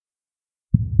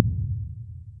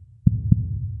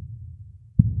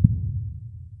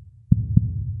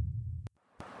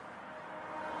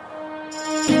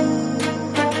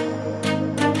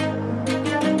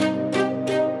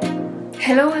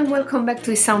Hello and welcome back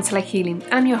to It Sounds Like Healing.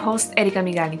 I'm your host, Erika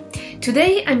Migali.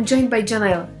 Today I'm joined by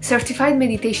Janelle, certified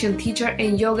meditation teacher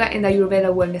and yoga and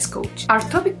Ayurveda wellness coach. Our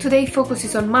topic today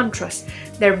focuses on mantras,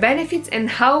 their benefits and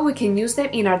how we can use them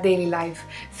in our daily life.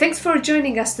 Thanks for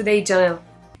joining us today, Janelle.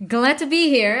 Glad to be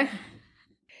here.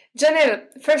 Janelle,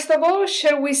 first of all,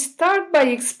 shall we start by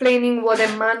explaining what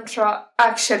a mantra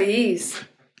actually is?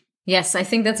 Yes, I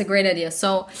think that's a great idea.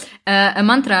 So a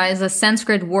mantra is a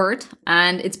Sanskrit word,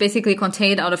 and it's basically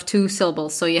contained out of two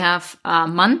syllables. So you have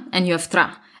man and you have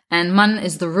tra. And man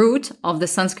is the root of the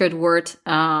Sanskrit word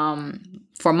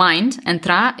for mind, and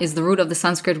tra is the root of the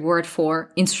Sanskrit word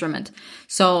for instrument.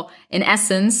 So in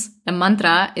essence, a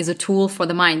mantra is a tool for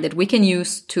the mind that we can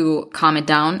use to calm it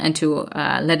down and to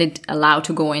let it allow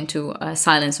to go into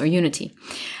silence or unity.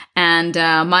 And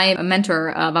my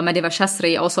mentor, Vamadeva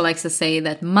Shastri, also likes to say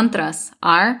that mantras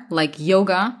are like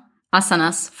yoga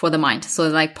asanas for the mind. So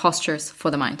like postures for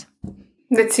the mind.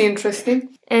 That's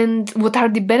interesting. And what are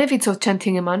the benefits of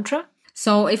chanting a mantra?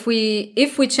 So if we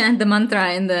chant the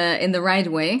mantra in the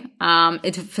right way,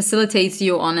 it facilitates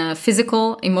you on a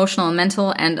physical, emotional,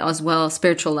 mental, and as well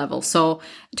spiritual level. So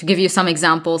to give you some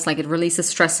examples, like it releases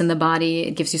stress in the body,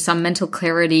 it gives you some mental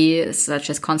clarity, such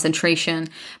as concentration,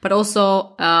 but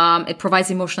also it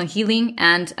provides emotional healing,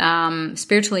 and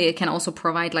spiritually it can also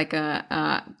provide like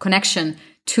a connection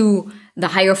to the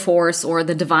higher force or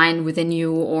the divine within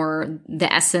you or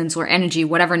the essence or energy,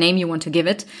 whatever name you want to give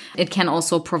it. It can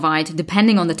also provide,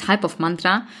 depending on the type of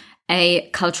mantra, a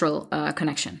cultural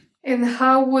connection. And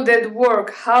how would that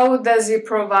work? How does it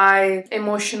provide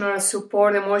emotional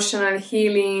support, emotional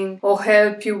healing, or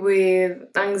help you with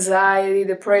anxiety,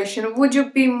 depression? Would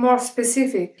you be more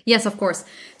specific? Yes, of course.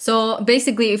 So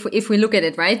basically, if we look at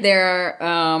it, right, there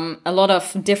are a lot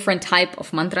of different type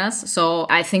of mantras. So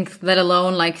I think that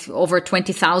alone, like over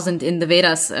 20,000 in the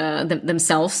Vedas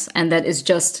themselves, and that is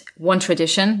just one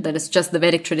tradition, that is just the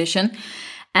Vedic tradition.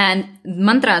 And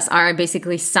mantras are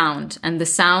basically sound, and the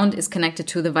sound is connected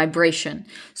to the vibration.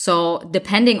 So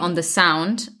depending on the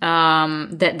sound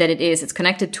that it is, it's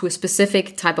connected to a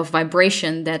specific type of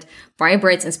vibration that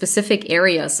vibrates in specific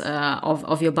areas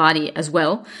of your body as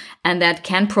well. And that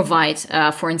can provide,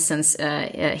 for instance,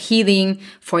 healing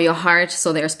for your heart.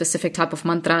 So there are specific type of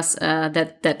mantras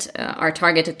that are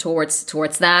targeted towards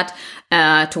that,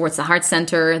 towards the heart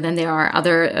center. Then there are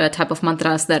other type of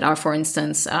mantras that are, for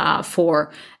instance,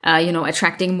 for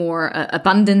attracting more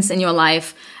abundance in your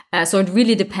life. So it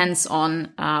really depends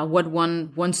on what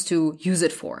one wants to use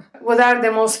it for. What are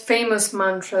the most famous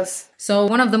mantras? So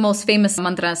one of the most famous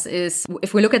mantras is,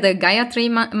 if we look at the Gayatri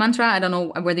mantra, I don't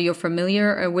know whether you're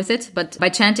familiar with it, but by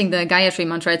chanting the Gayatri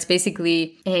mantra, it's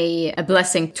basically a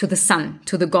blessing to the sun,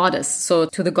 to the goddess, so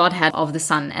to the godhead of the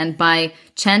sun. And by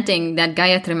chanting that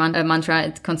Gayatri mantra,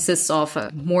 it consists of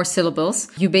more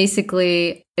syllables. You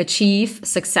basically achieve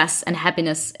success and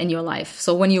happiness in your life.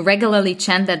 So when you regularly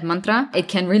chant that mantra, it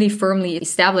can really firmly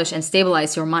establish and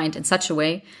stabilize your mind in such a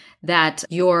way that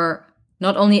you're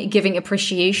not only giving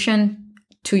appreciation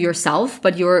to yourself,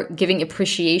 but you're giving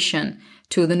appreciation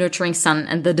to the nurturing sun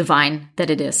and the divine that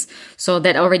it is. So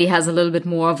that already has a little bit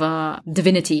more of a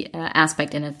divinity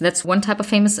aspect in it. That's one type of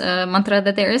famous mantra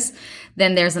that there is.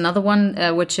 Then there's another one,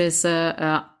 which is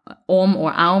Om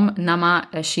or Aum Nama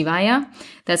Shivaya.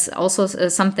 That's also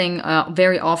something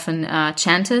very often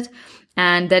chanted.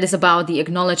 And that is about the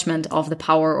acknowledgement of the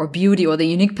power or beauty or the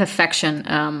unique perfection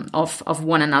of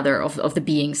one another, of the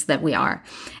beings that we are.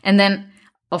 And then,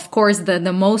 of course,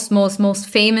 the most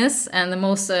famous and the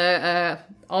most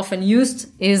often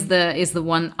used is the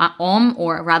one Om,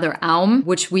 or rather Aum,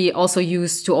 which we also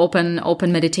use to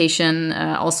open meditation,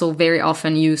 also very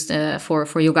often used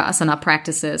for yoga asana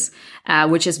practices,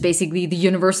 which is basically the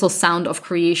universal sound of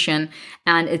creation.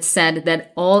 And it's said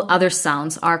that all other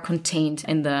sounds are contained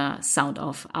in the sound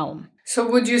of Aum. So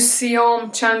would you see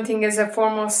Om chanting as a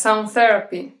form of sound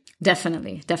therapy?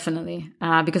 Definitely.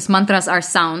 Because mantras are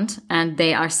sound, and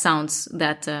they are sounds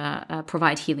that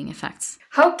provide healing effects.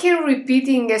 How can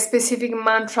repeating a specific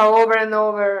mantra over and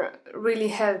over really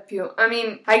help you? I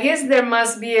mean, I guess there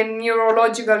must be a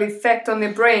neurological effect on the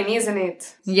brain, isn't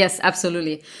it? Yes,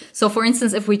 absolutely. So for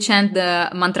instance, if we chant the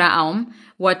mantra Aum,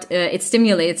 what it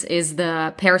stimulates is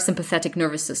the parasympathetic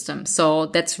nervous system. So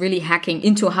that's really hacking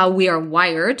into how we are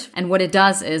wired. And what it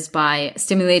does is, by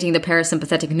stimulating the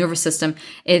parasympathetic nervous system,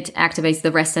 it activates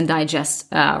the rest and digest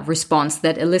response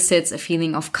that elicits a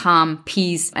feeling of calm,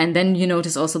 peace. And then you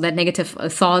notice also that negative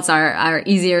thoughts are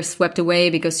easier swept away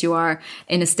because you are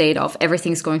in a state of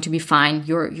everything's going to be fine.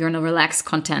 You're in a relaxed,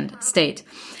 content state.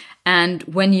 And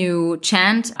when you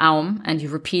chant Aum and you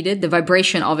repeat it, the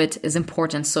vibration of it is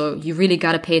important. So you really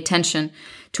got to pay attention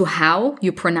to how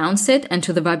you pronounce it and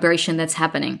to the vibration that's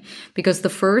happening. Because the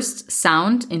first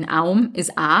sound in Aum is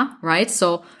A, right?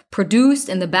 So produced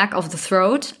in the back of the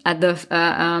throat at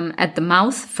the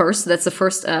mouth first. That's the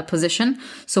first position.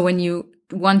 So when you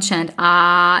chant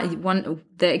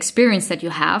the experience that you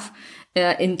have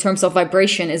in terms of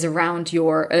vibration is around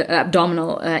your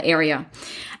abdominal area.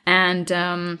 And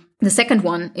the second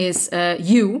one is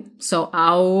U. So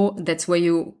Au, that's where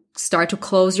you start to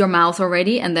close your mouth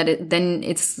already, and then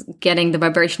it's getting the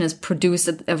vibration is produced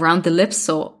around the lips.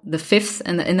 So the fifth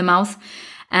in the mouth.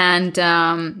 And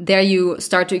there you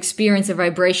start to experience a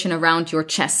vibration around your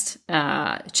chest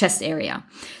area.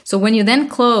 So when you then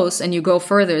close and you go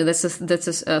further, this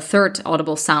is a third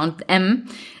audible sound. M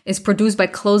is produced by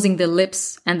closing the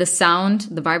lips, and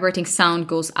the vibrating sound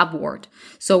goes upward.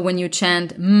 So when you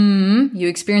chant you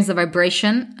experience the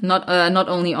vibration not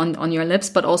only on your lips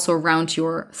but also around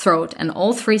your throat, and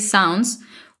all three sounds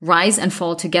rise and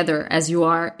fall together as you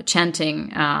are chanting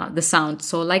the sound.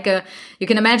 So you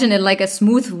can imagine it like a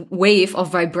smooth wave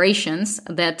of vibrations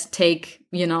that take,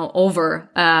 over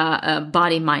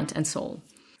body, mind, and soul.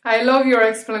 I love your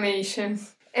explanation.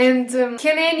 And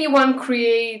can anyone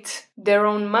create their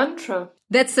own mantra?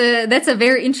 That's a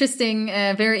very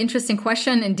interesting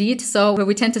question indeed. So what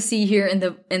we tend to see here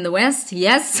in the West,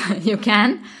 yes, you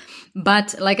can.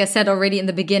 But like I said already in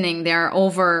the beginning, there are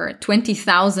over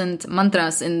 20,000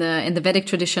 mantras in the Vedic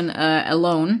tradition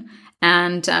alone.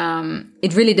 And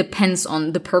it really depends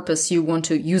on the purpose you want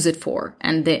to use it for.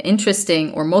 And the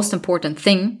interesting or most important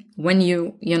thing when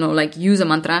you use a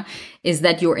mantra is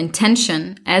that your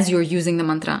intention as you're using the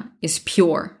mantra is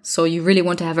pure. So you really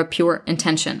want to have a pure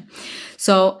intention.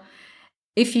 So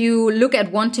if you look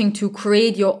at wanting to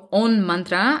create your own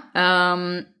mantra,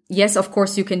 yes, of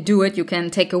course, you can do it. You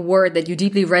can take a word that you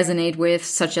deeply resonate with,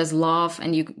 such as love,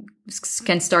 and you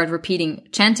can start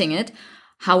chanting it.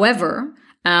 However,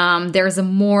 there is a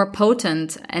more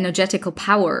potent energetical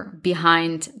power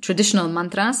behind traditional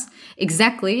mantras,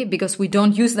 exactly because we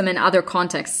don't use them in other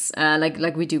contexts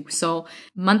like we do. So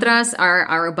mantras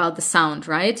are about the sound,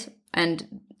 right?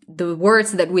 And the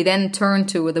words that we then turn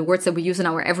to, the words that we use in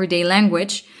our everyday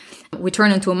language, we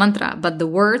turn into a mantra, but the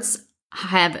words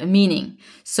have a meaning.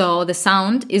 So the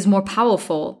sound is more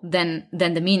powerful than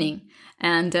the meaning.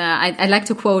 And I like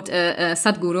to quote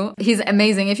Sadhguru. He's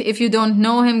amazing. If you don't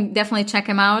know him, definitely check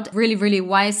him out. Really, really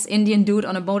wise Indian dude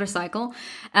on a motorcycle.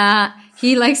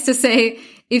 He likes to say,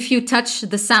 if you touch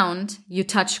the sound, you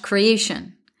touch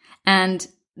creation. And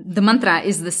the mantra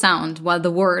is the sound, while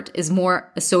the word is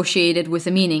more associated with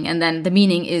the meaning. And then the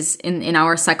meaning is in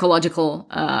our psychological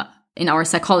in our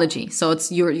psychology. So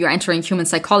you're entering human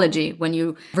psychology when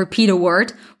you repeat a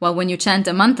word, while when you chant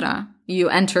a mantra, you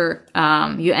enter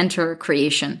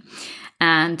creation.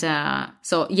 And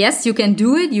so yes, you can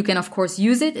do it. You can of course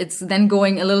use it. It's then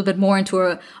going a little bit more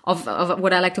into of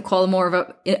what I like to call more of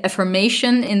a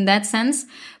affirmation in that sense.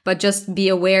 But just be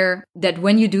aware that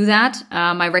when you do that,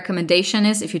 my recommendation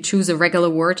is if you choose a regular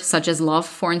word such as love,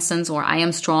 for instance, or I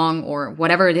am strong, or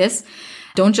whatever it is,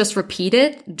 don't just repeat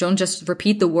it. Don't just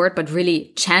repeat the word, but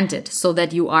really chant it so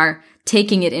that you are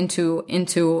taking it into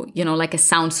like a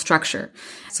sound structure.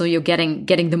 So you're getting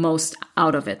the most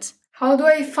out of it. How do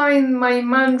I find my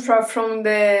mantra from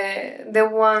the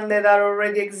one that are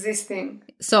already existing?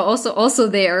 So also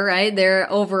there, right? There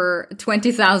are over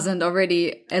 20,000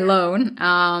 already alone.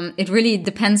 It really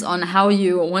depends on how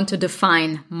you want to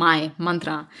define my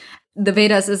mantra. The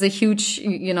Vedas is a huge,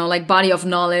 like body of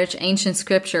knowledge, ancient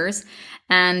scriptures.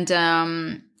 And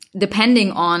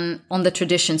depending on the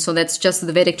tradition, so that's just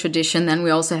the Vedic tradition, then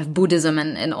we also have Buddhism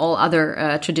and all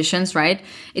other traditions, right?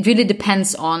 It really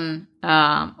depends on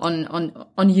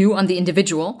you, on the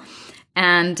individual.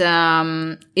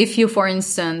 And if you, for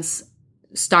instance,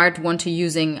 want to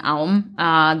using Aum,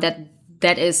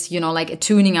 that is, like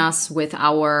attuning us with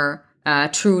our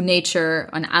true nature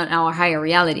and our higher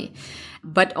reality.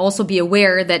 But also be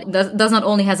aware that does not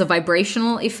only has a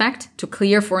vibrational effect to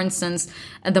clear, for instance,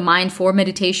 the mind for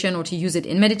meditation or to use it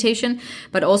in meditation,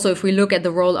 but also if we look at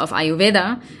the role of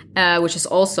Ayurveda, which is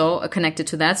also connected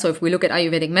to that. So if we look at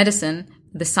Ayurvedic medicine,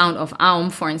 the sound of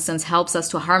Aum, for instance, helps us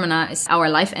to harmonize our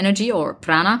life energy or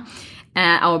prana,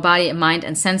 our body, mind,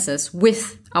 and senses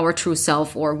with our true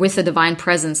self or with the divine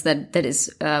presence that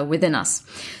is within us.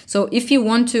 So if you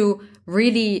want to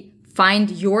really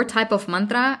find your type of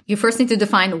mantra, you first need to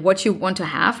define what you want to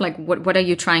have. Like what are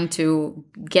you trying to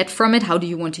get from it? How do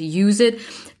you want to use it?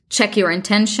 Check your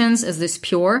intentions. Is this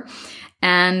pure?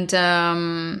 And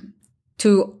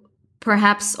to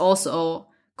perhaps also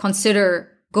consider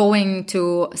going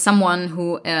to someone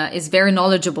who is very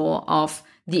knowledgeable of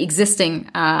the existing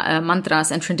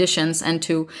mantras and traditions, and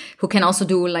who can also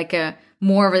do like a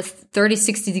more of a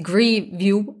 30-60 degree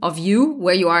view of you,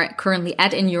 where you are currently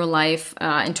at in your life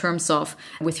in terms of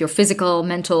with your physical,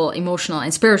 mental, emotional,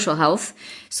 and spiritual health,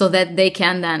 so that they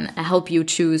can then help you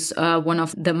choose one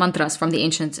of the mantras from the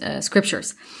ancient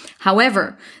scriptures.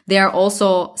 However, there are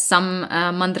also some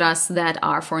mantras that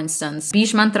are, for instance,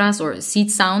 bij mantras or seed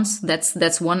sounds.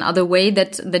 That's one other way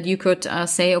that you could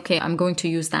say, okay, I'm going to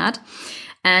use that.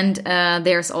 And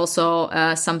there's also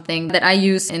something that I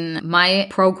use in my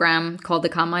program called the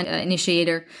Calm Mind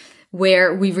Initiator,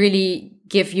 where we really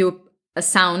give you a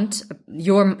sound,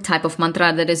 your type of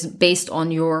mantra that is based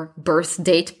on your birth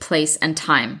date, place, and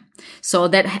time. So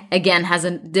that, again, has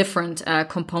a different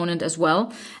component as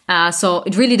well. So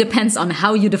it really depends on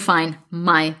how you define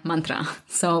my mantra.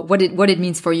 So what it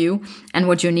means for you and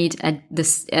what you need at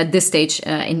this stage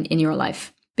in your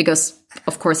life. Because,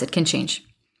 of course, it can change.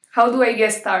 How do I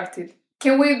get started?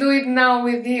 Can we do it now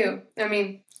with you? I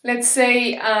mean, let's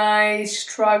say I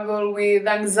struggle with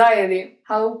anxiety.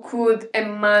 How could a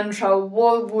mantra,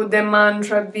 what would the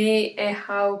mantra be, and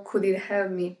how could it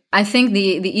help me? I think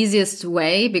the easiest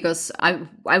way, because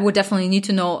I would definitely need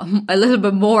to know a little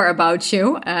bit more about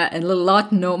you,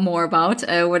 know more about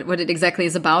what it exactly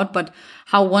is about, but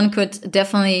how one could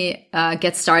definitely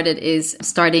get started is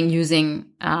starting using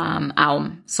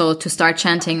Aum. So to start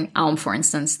chanting Aum, for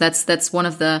instance, that's one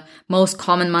of the most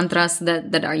common mantras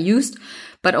that are used.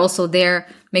 But also there,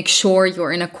 make sure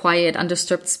you're in a quiet,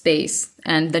 undisturbed space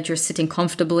and that you're sitting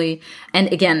comfortably.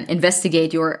 And again,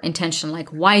 investigate your intention. Like,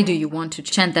 why do you want to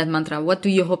chant that mantra? What do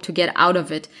you hope to get out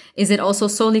of it? Is it also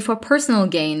solely for personal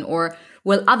gain, or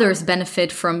will others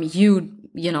benefit from you,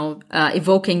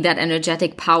 evoking that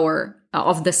energetic power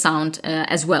of the sound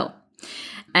as well?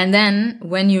 And then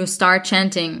when you start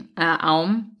chanting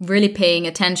Aum, really paying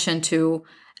attention to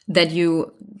that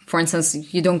you, for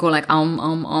instance, you don't go like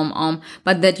Aum,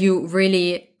 but that you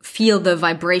really feel the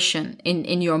vibration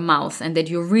in your mouth, and that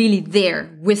you're really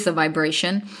there with the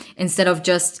vibration, instead of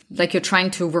just like you're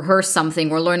trying to rehearse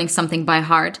something or learning something by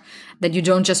heart, that you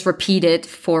don't just repeat it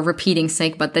for repeating's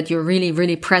sake, but that you're really,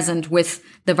 really present with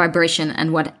the vibration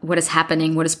and what is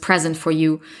happening, what is present for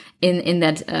you in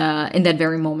that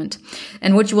very moment.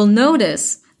 And what you will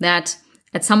notice that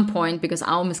at some point, because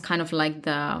Aum is kind of like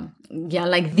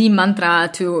the mantra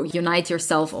to unite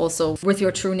yourself also with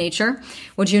your true nature,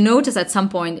 what you notice at some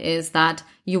point is that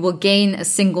you will gain a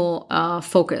single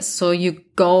focus. So you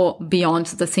go beyond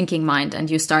the thinking mind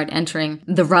and you start entering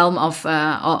the realm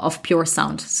of pure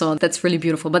sound. So that's really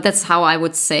beautiful. But that's how I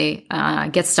would say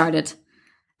get started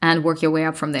and work your way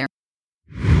up from there.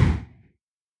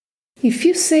 If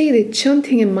you say that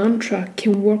chanting a mantra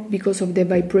can work because of the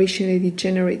vibration that it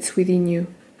generates within you,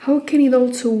 how can it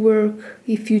also work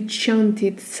if you chant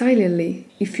it silently,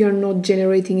 if you are not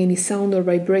generating any sound or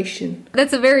vibration?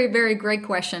 That's a very, very great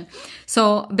question.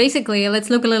 So basically, let's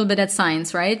look a little bit at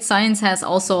science, right? Science has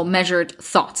also measured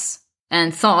thoughts.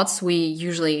 And thoughts, we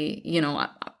usually,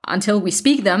 until we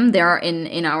speak them, they are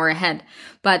in our head.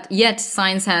 But yet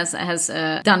science has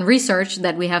done research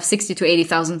that we have 60 to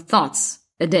 80,000 thoughts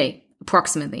a day,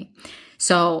 approximately.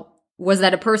 So was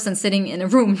that a person sitting in a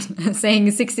room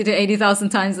saying 60 to 80,000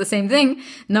 times the same thing?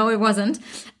 No, it wasn't.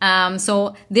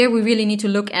 So there we really need to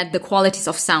look at the qualities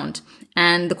of sound.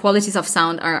 And the qualities of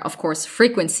sound are, of course,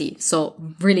 frequency. So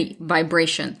really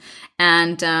vibration.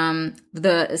 And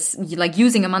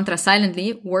using a mantra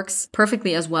silently works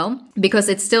perfectly as well, because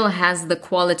it still has the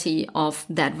quality of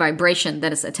that vibration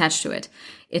that is attached to it.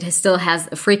 It still has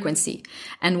a frequency.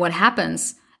 And what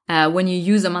happens when you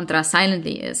use a mantra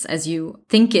silently is, as you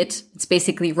think it's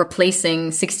basically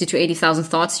replacing 60 to 80,000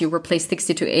 thoughts. You replace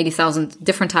 60 to 80,000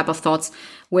 different type of thoughts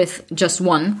with just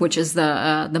one, which is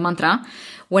the mantra.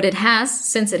 What it has,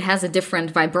 since it has a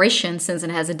different vibration, since it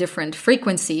has a different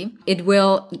frequency, it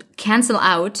will cancel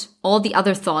out all the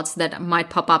other thoughts that might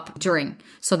pop up during.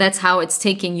 So that's how it's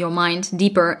taking your mind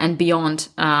deeper and beyond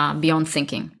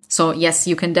thinking. So yes,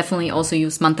 you can definitely also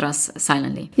use mantras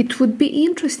silently. It would be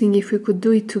interesting if we could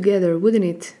do it together, wouldn't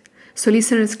it? So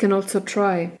listeners can also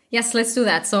try. Yes, let's do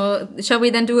that. So shall we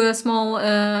then do a small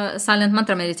silent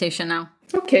mantra meditation now?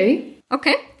 Okay.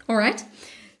 All right.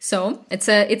 So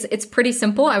it's pretty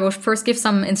simple. I will first give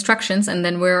some instructions and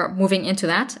then we're moving into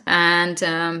that.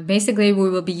 And basically we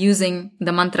will be using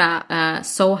the mantra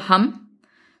So Hum.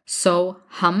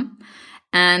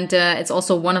 And it's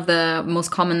also one of the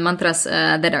most common mantras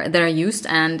that are used,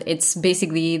 and it's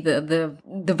basically the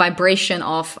vibration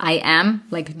of I am,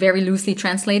 like very loosely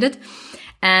translated.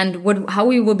 And how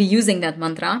we will be using that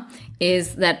mantra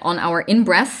is that on our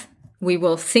in-breath, we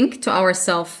will think to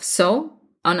ourselves so.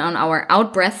 On our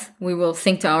out breath, we will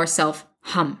think to ourselves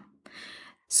hum.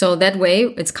 So that way,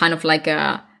 it's kind of like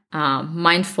a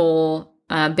mindful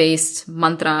based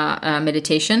mantra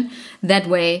meditation. That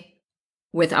way,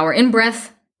 with our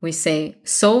in-breath, we say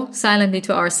so silently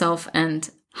to ourselves and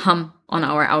hum on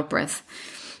our out-breath.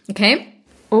 Okay?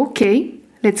 Okay,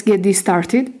 let's get this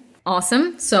started.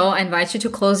 Awesome. So I invite you to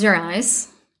close your eyes.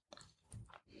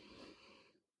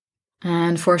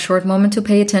 And for a short moment to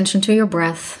pay attention to your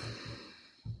breath.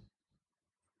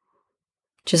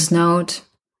 Just note,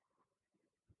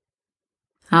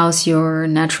 how's your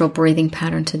natural breathing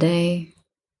pattern today?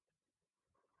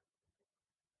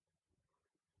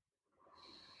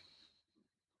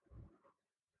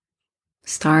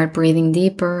 Start breathing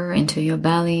deeper into your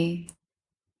belly.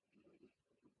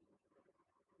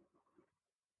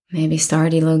 Maybe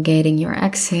start elongating your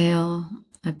exhale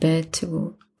a bit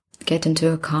to get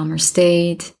into a calmer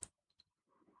state.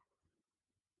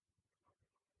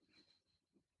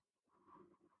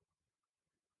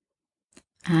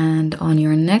 And on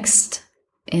your next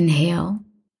inhale,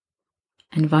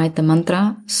 invite the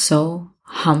mantra so,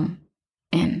 hum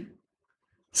in.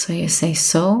 So you say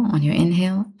so on your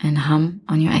inhale and hum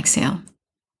on your exhale.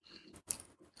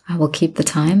 I will keep the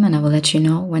time and I will let you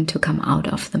know when to come out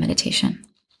of the meditation.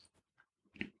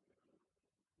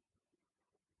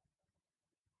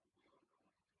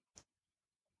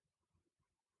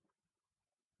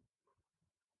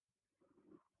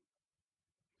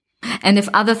 And if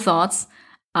other thoughts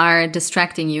are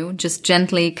distracting you, just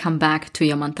gently come back to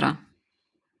your mantra.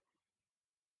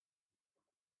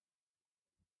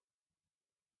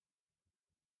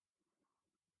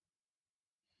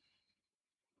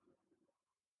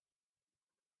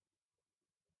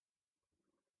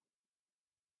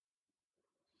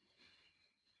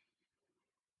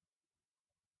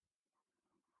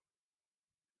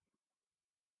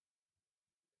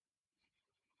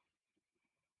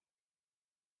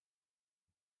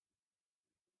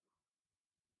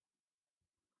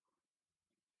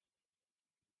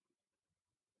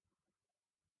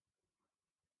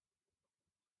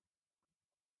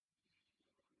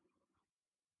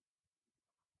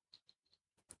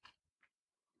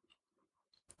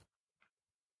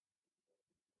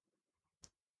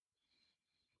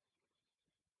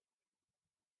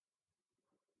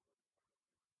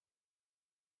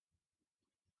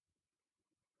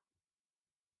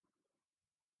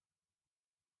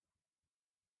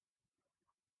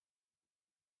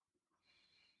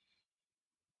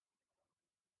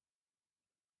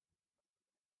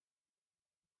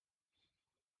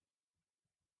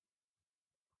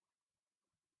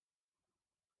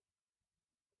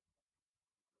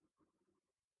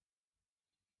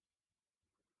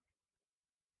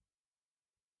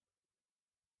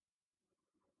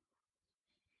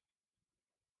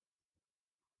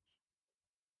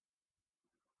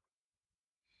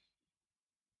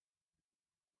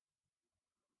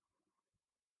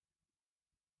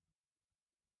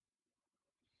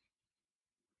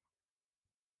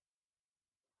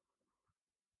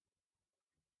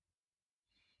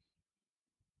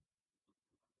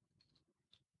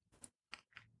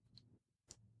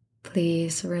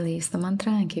 Please release the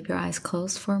mantra and keep your eyes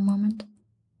closed for a moment.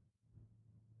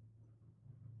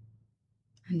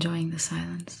 Enjoying the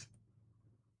silence.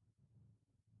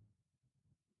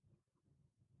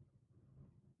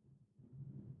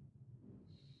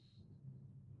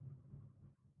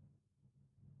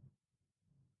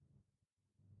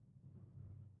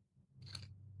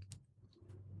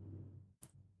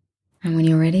 And when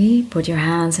you're ready, put your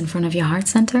hands in front of your heart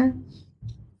center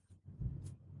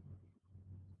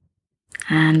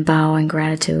and bow in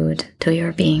gratitude to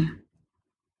your being.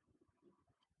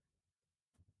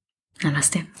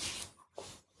 Namaste.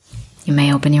 You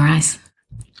may open your eyes.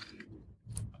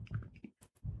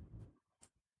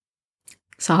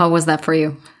 So how was that for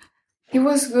you? It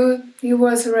was good. It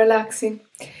was relaxing.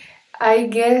 I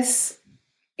guess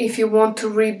if you want to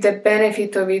reap the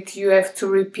benefit of it, you have to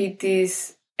repeat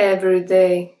this every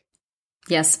day.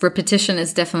 Yes, repetition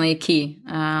is definitely key.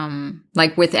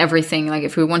 Like with everything, like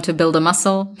if we want to build a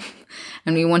muscle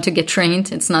and we want to get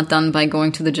trained, it's not done by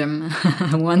going to the gym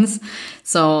once.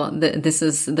 So this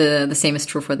is the same is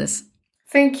true for this.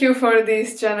 Thank you for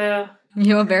this, Janelle.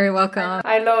 You're very welcome.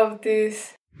 I love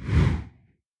this.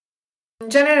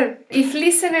 Janelle, if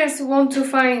listeners want to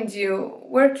find you,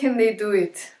 where can they do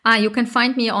it? You can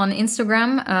find me on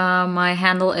Instagram. My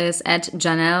handle is at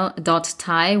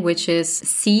janelle.ty, which is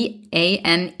CANEL.TY.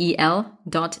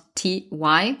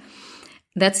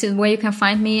 That's where you can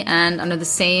find me. And under the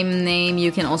same name,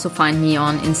 you can also find me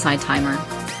on Inside Timer.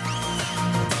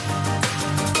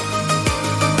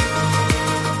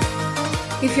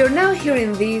 If you're now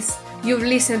hearing this, you've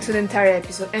listened to the entire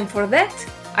episode, and for that,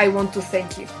 I want to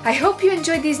thank you. I hope you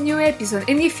enjoyed this new episode,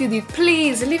 and if you did,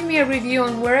 please leave me a review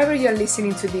on wherever you're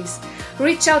listening to this.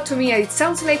 Reach out to me at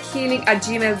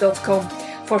itsoundslikehealing@gmail.com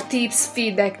for tips,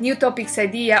 feedback, new topics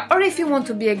idea, or if you want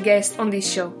to be a guest on this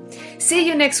show. See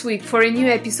you next week for a new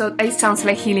episode at It Sounds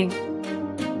Like Healing.